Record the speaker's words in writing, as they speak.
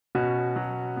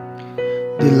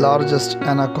the largest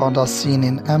anaconda seen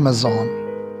in Amazon.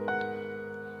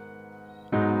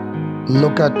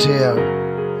 Look at here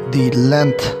the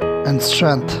length and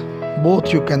strength.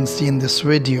 Both you can see in this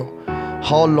video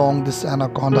how long this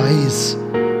anaconda is,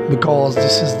 because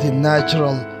this is the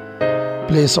natural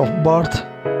place of birth,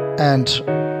 and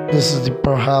this is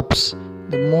perhaps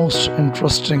the most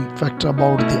interesting fact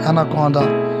about the anaconda,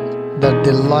 that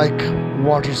they like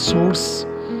water source.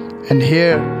 And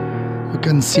here you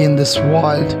can see in this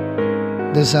wild,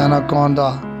 this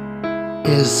anaconda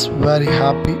is very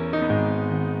happy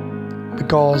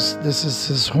because this is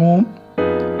his home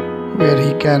where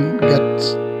he can get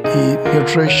the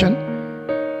nutrition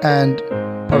and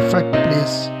perfect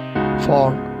place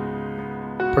for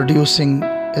producing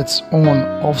its own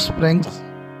offspring,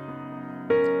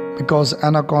 because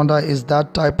anaconda is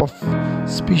that type of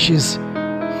species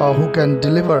who can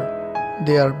deliver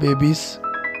their babies.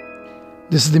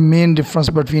 This is the main difference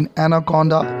between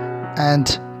anaconda and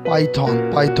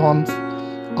python. Pythons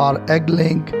are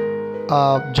egg-laying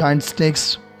giant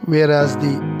snakes, whereas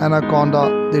the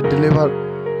anaconda, they deliver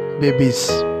babies.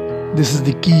 This is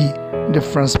the key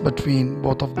difference between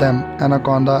both of them,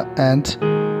 anaconda and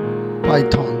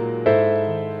python.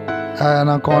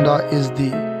 Anaconda is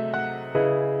the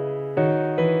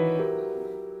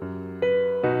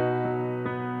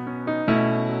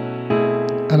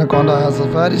anaconda has a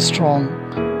very strong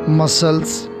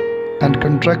muscles and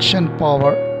contraction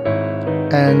power,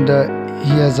 and he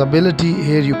has ability.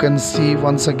 Here you can see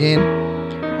once again,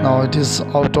 now it is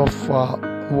out of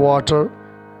water,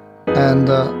 and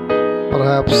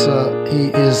perhaps he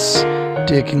is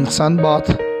taking sun bath,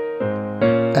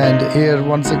 and here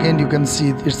once again you can see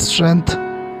its strength.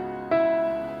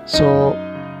 So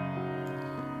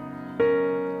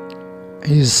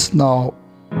he's now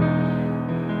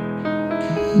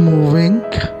moving,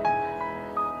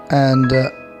 and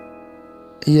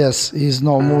yes, he is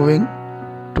now moving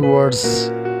towards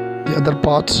the other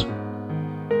part.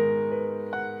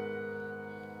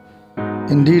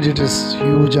 Indeed, it is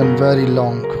huge and very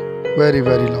long, very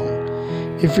long.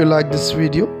 If you like this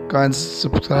video, kindly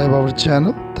subscribe our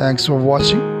channel. Thanks for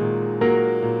watching.